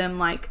told them,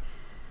 like,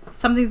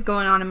 something's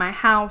going on in my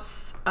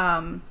house,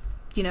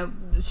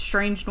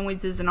 strange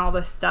noises and all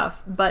this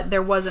stuff, but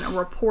there wasn't a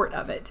report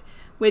of it,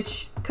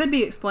 which could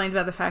be explained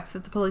by the fact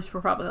that the police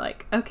were probably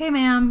like, okay,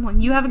 ma'am, well,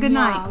 you have a good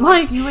night.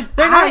 Like,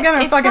 they're not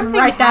going to fucking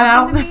write that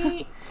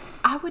out.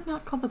 I would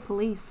not call the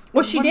police.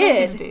 Well, she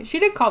did. She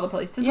did call the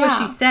police. That's what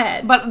she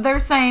said. But they're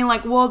saying,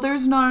 like, well,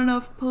 there's not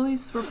enough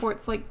police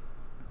reports. Like,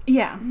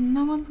 Yeah.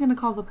 No one's going to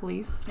call the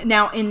police.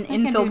 Now, in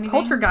Enfield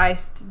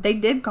Poltergeist, they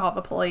did call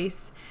the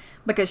police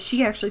because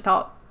she actually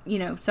thought, you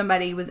know,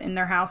 somebody was in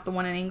their house, the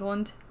one in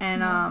England.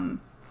 And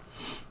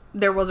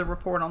there was a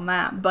report on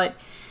that. But,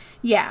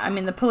 yeah, I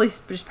mean, the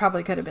police just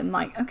probably could have been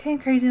like, okay,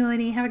 crazy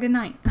lady, have a good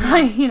night.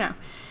 You know.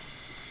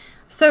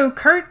 So,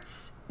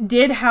 Kurtz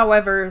did,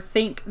 however,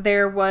 think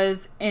there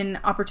was an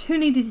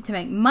opportunity to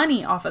make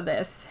money off of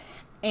this.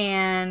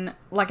 And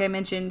like I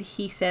mentioned,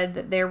 he said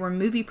that there were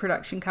movie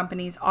production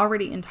companies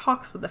already in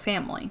talks with the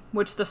family,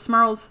 which the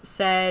Smurls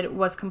said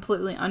was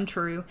completely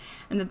untrue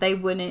and that they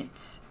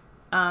wouldn't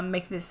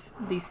make these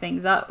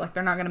things up. Like,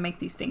 they're not going to make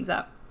these things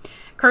up.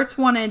 Kurtz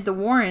wanted the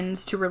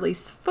Warrens to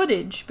release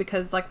footage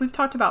because, like we've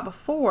talked about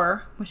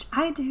before, which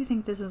I do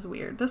think this is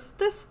weird.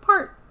 This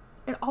part,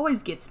 it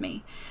always gets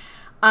me.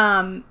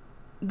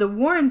 The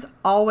Warrens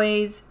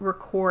always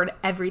record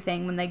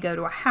everything when they go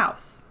to a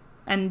house.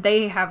 And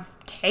they have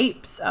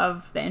tapes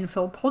of the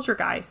Enfield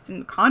Poltergeist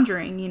and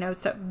Conjuring, you know,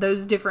 so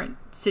those different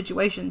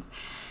situations.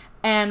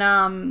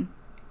 And,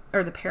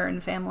 or the Perrin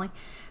family.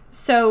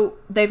 So,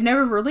 they've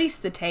never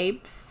released the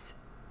tapes.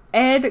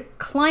 Ed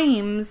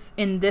claims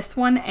in this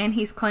one, and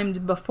he's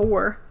claimed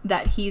before,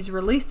 that he's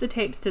released the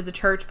tapes to the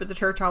church, but the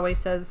church always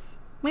says,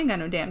 we ain't got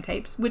no damn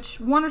tapes, which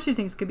one or two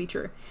things could be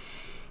true.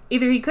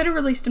 Either he could have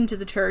released them to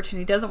the church, and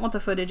he doesn't want the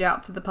footage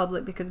out to the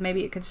public because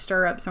maybe it could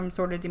stir up some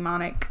sort of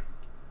demonic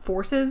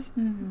forces.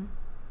 Mm-hmm.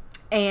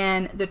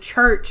 And the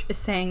church is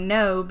saying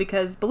no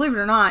because, believe it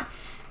or not,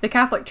 the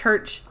Catholic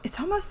Church,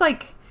 it's almost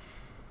like,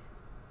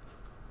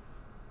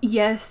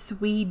 yes,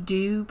 we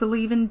do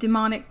believe in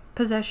demonic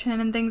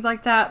possession and things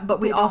like that, but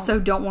we also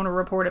don't want to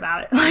report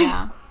about it. Like,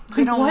 yeah.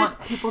 They don't want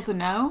people to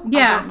know?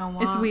 Yeah, I don't know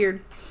why. It's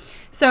weird.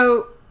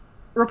 So,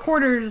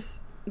 reporters...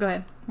 Go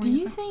ahead. Do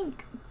you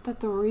think that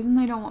the reason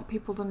they don't want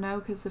people to know,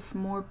 because if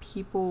more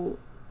people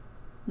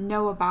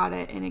know about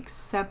it and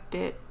accept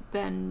it,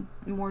 then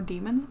more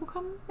demons will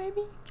come,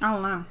 maybe? I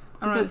don't know.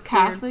 Because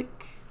Catholic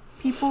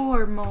people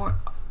are more...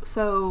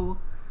 So,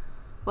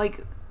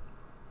 like,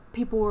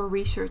 people will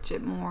research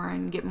it more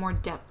and get more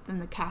depth in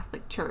the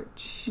Catholic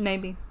Church.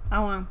 Maybe. I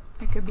don't know.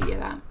 It could be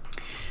that.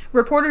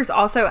 Reporters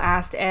also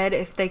asked Ed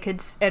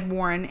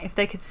Warren, if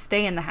they could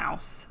stay in the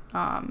house.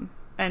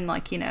 And,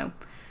 like, you know,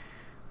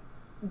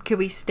 could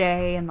we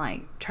stay and,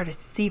 like, try to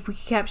see if we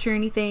could capture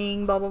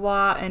anything, blah, blah,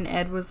 blah. And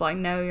Ed was like,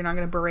 no, you're not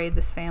going to berate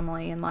this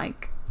family and,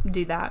 like,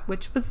 do that,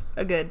 which was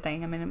a good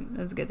thing. I mean, it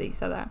was good that he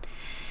said that.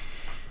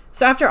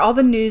 So after all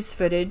the news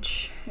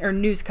footage or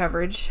news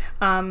coverage,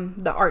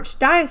 the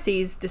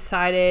archdiocese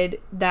decided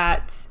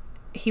that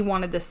he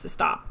wanted this to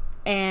stop,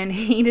 and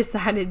he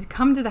decided to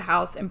come to the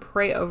house and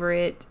pray over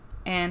it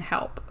and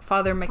help.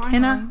 Father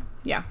McKenna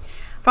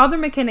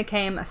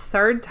came a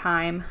third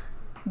time,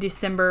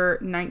 December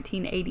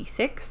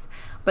 1986,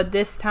 but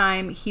this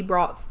time he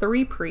brought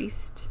 3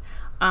 priests.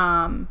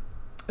 The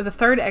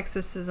third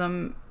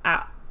exorcism,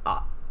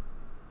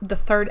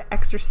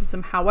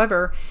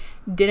 however,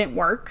 didn't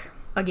work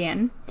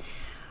again.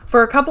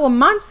 For a couple of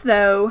months,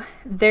 though,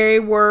 they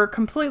were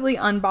completely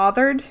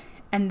unbothered,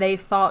 and they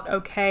thought,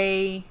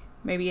 okay,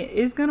 maybe it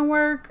is going to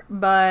work,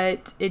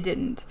 but it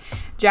didn't.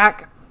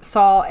 Jack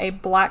saw a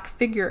black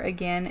figure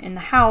again in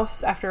the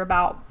house after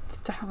about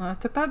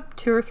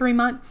 2 or 3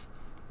 months.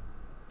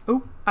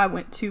 Oh, I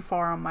went too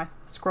far on my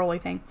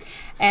scrolly thing.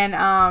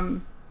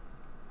 And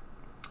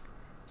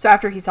so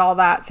after he saw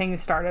that,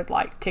 things started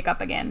like tick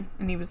up again,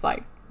 and he was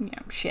like, you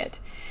know, shit.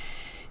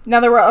 Now,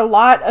 there were a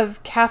lot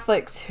of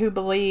Catholics who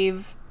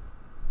believe,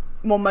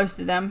 well, most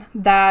of them,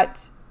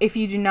 that if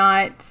you do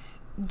not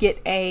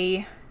get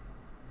a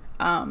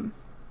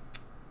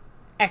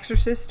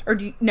exorcist, or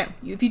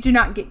if you do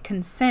not get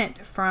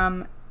consent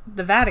from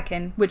the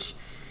Vatican, which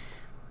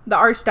the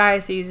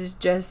archdiocese is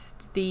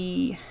just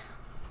the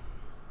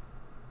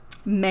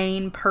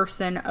main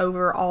person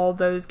over all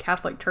those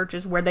Catholic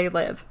churches where they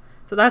live.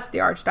 So that's the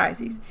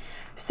archdiocese.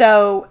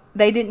 So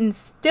they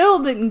still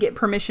didn't get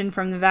permission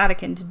from the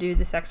Vatican to do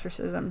this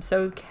exorcism.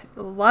 So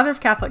a lot of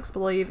Catholics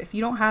believe if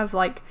you don't have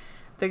like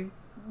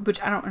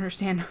which I don't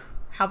understand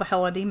how the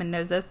hell a demon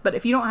knows this, but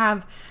if you don't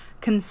have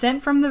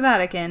consent from the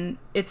Vatican,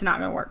 it's not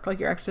going to work. Like,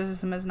 your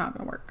exorcism is not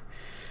going to work.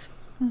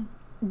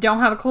 Don't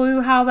have a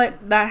clue how that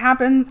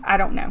happens. I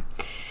don't know.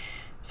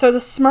 So the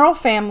Smurl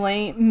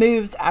family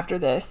moves after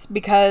this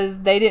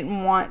because they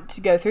didn't want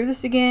to go through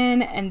this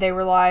again, and they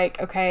were like,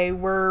 okay,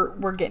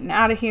 we're getting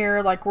out of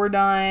here, like, we're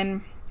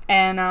done.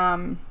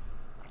 And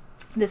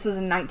this was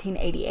in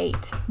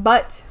 1988.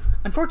 But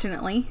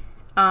unfortunately,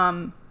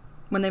 when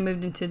they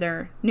moved into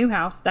their new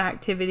house, the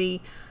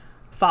activity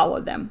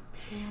followed them.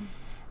 Damn.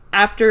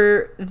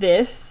 After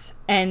this,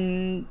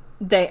 and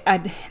they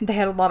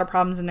had a lot of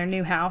problems in their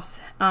new house,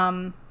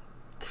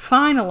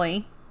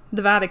 finally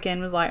the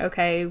Vatican was like,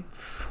 okay,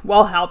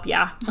 we'll help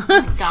ya. Oh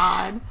my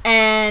God.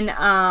 And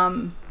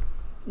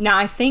now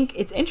I think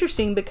it's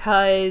interesting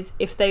because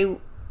if they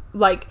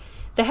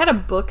had a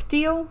book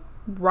deal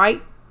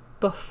right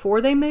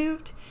before they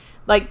moved.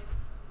 Like,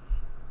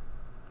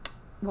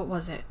 what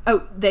was it?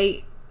 Oh,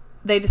 they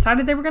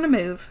decided they were going to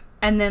move,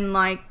 and then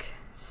like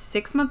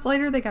 6 months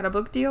later, they got a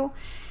book deal.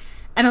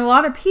 And a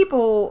lot of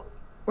people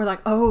were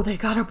like, oh, they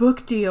got a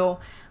book deal.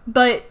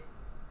 But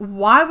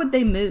why would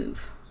they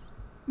move?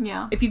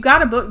 Yeah. If you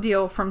got a book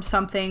deal from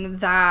something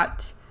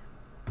that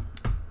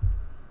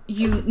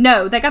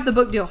they got the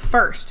book deal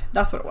first.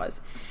 That's what it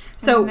was.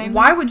 So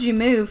why would you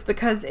move?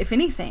 Because if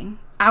anything,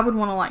 I would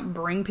want to like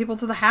bring people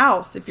to the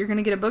house if you're going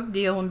to get a book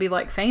deal and be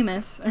like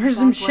famous or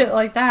some shit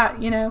like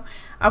that. You know,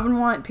 I would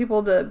want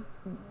people to,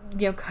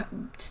 you know,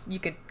 you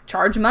could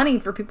charge money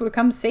for people to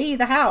come see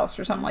the house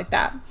or something like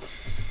that.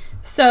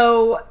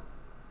 So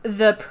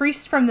the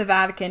priest from the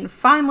Vatican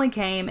finally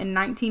came in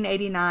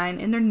 1989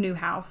 in their new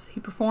house.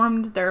 He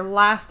performed their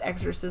last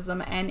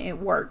exorcism and it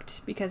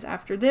worked, because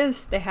after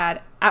this they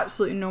had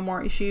absolutely no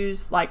more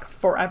issues, like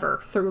forever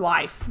through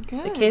life.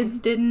 Good. The kids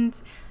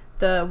didn't,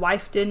 the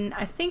wife didn't.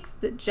 I think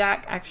that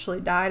Jack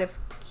actually died of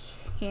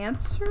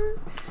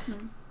cancer.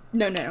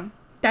 No,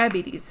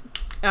 diabetes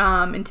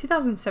in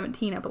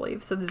 2017, I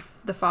believe. So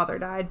the father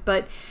died,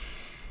 but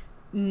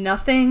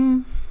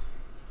nothing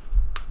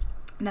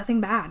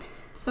bad.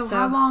 So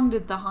how long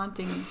did the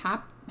haunting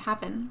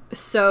happen?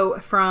 So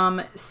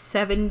from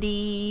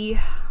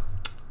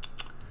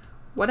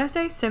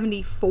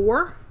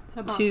 74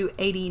 to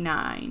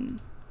 89.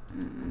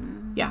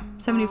 Yeah,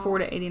 74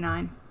 to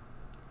 89.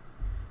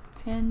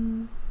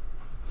 10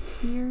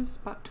 years?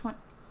 About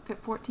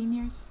 14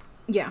 years?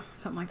 Yeah,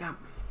 something like that.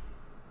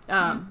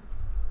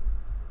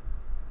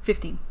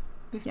 15.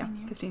 15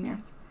 years. 15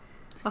 years.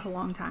 That's a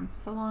long time.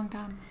 It's a long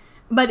time.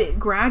 But it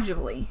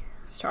gradually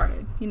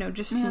started, you know,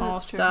 just small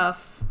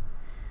stuff.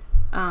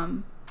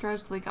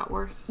 Gradually got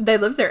worse. They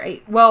lived there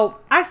I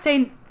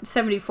say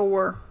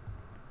 74,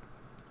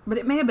 but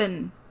it may have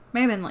been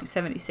like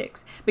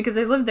 76, because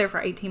they lived there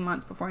for 18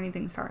 months before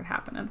anything started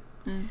happening.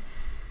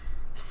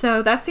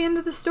 So that's the end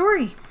of the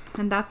story,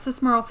 and that's the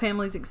Smurl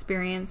family's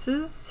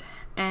experiences.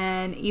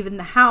 And even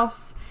the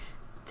house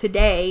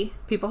today,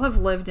 people have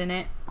lived in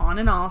it on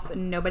and off,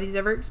 and nobody's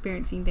ever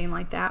experienced anything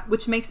like that,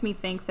 which makes me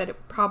think that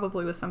it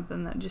probably was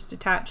something that just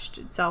attached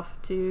itself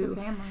to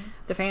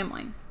the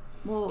family.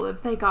 Well,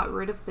 if they got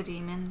rid of the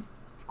demon,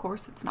 of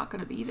course it's not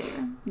going to be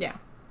there. Yeah.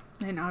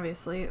 And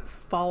obviously it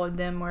followed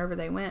them wherever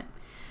they went.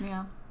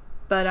 Yeah.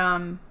 But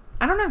I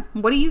don't know.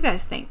 What do you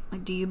guys think?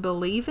 Like, do you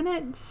believe in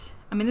it?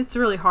 I mean, it's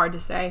really hard to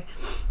say.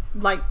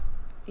 Like,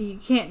 you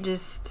can't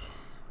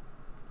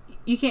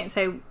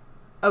say,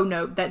 oh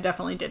no, that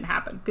definitely didn't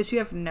happen, because you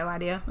have no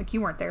idea. Like,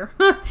 you weren't there.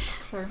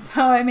 Sure.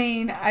 So I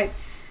mean, I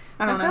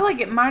don't know. I feel like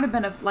it might have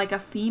been a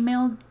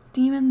female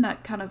demon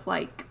that kind of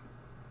like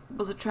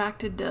was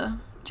attracted to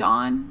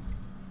John.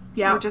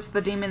 Yeah. Or just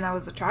the demon that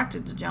was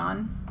attracted to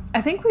John.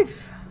 I think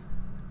we've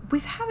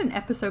had an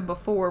episode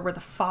before where the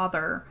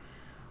father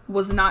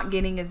was not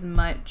getting as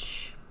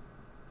much.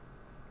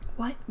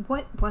 What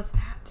was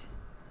that?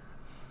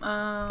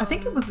 I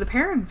think it was the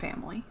Perrin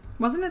family.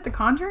 Wasn't it The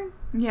Conjuring?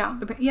 Yeah.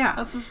 Yeah. I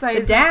was just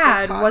saying, the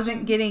dad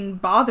wasn't getting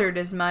bothered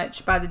as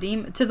much by the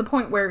demon, to the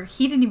point where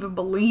he didn't even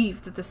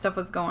believe that this stuff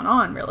was going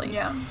on, really.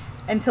 Yeah.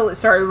 Until it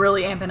started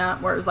really amping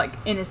up, where it was like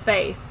in his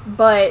face.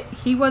 But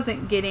he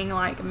wasn't getting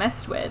like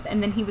messed with,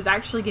 and then he was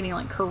actually getting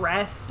like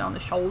caressed on the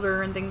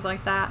shoulder and things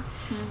like that.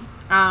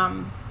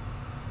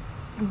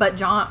 But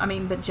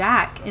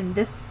Jack in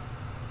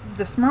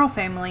the Smurl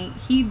family,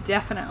 he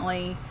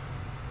definitely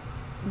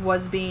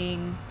was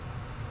being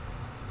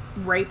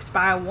raped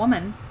by a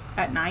woman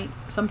at night,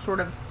 some sort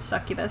of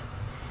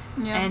succubus.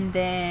 Yeah. And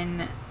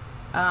then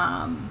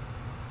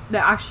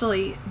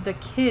the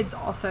kids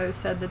also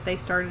said that they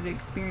started to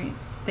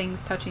experience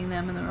things touching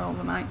them in the middle of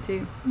the night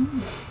too.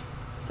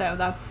 So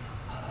that's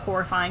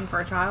horrifying for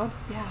a child.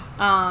 Yeah.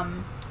 A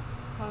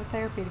lot of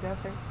therapy to go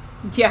through.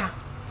 Yeah.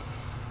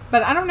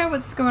 But I don't know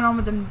what's going on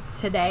with them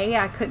today.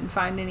 I couldn't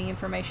find any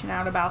information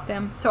out about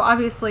them. So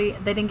obviously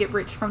they didn't get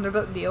rich from their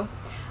book deal.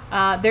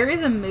 There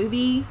is a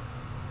movie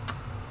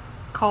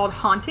called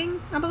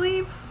Haunting, I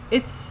believe.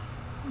 It's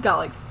got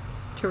like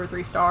 2 or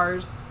 3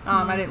 stars.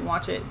 I didn't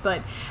watch it,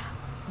 but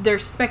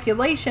there's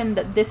speculation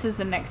that this is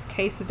the next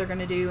case that they're going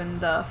to do in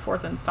the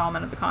 4th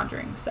installment of The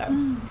Conjuring.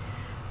 So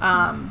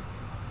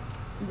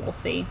we'll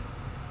see.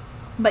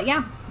 But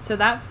yeah, so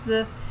that's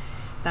it.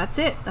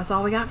 That's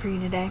all we got for you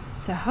today.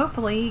 So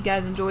hopefully you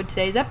guys enjoyed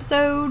today's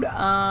episode.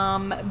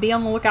 Be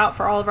on the lookout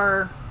for all of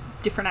our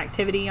different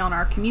activity on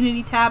our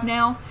community tab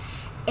now.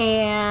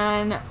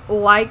 And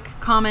like,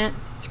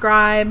 comment,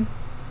 subscribe,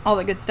 all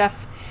that good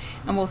stuff.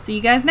 And we'll see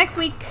you guys next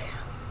week.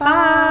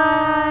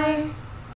 Bye.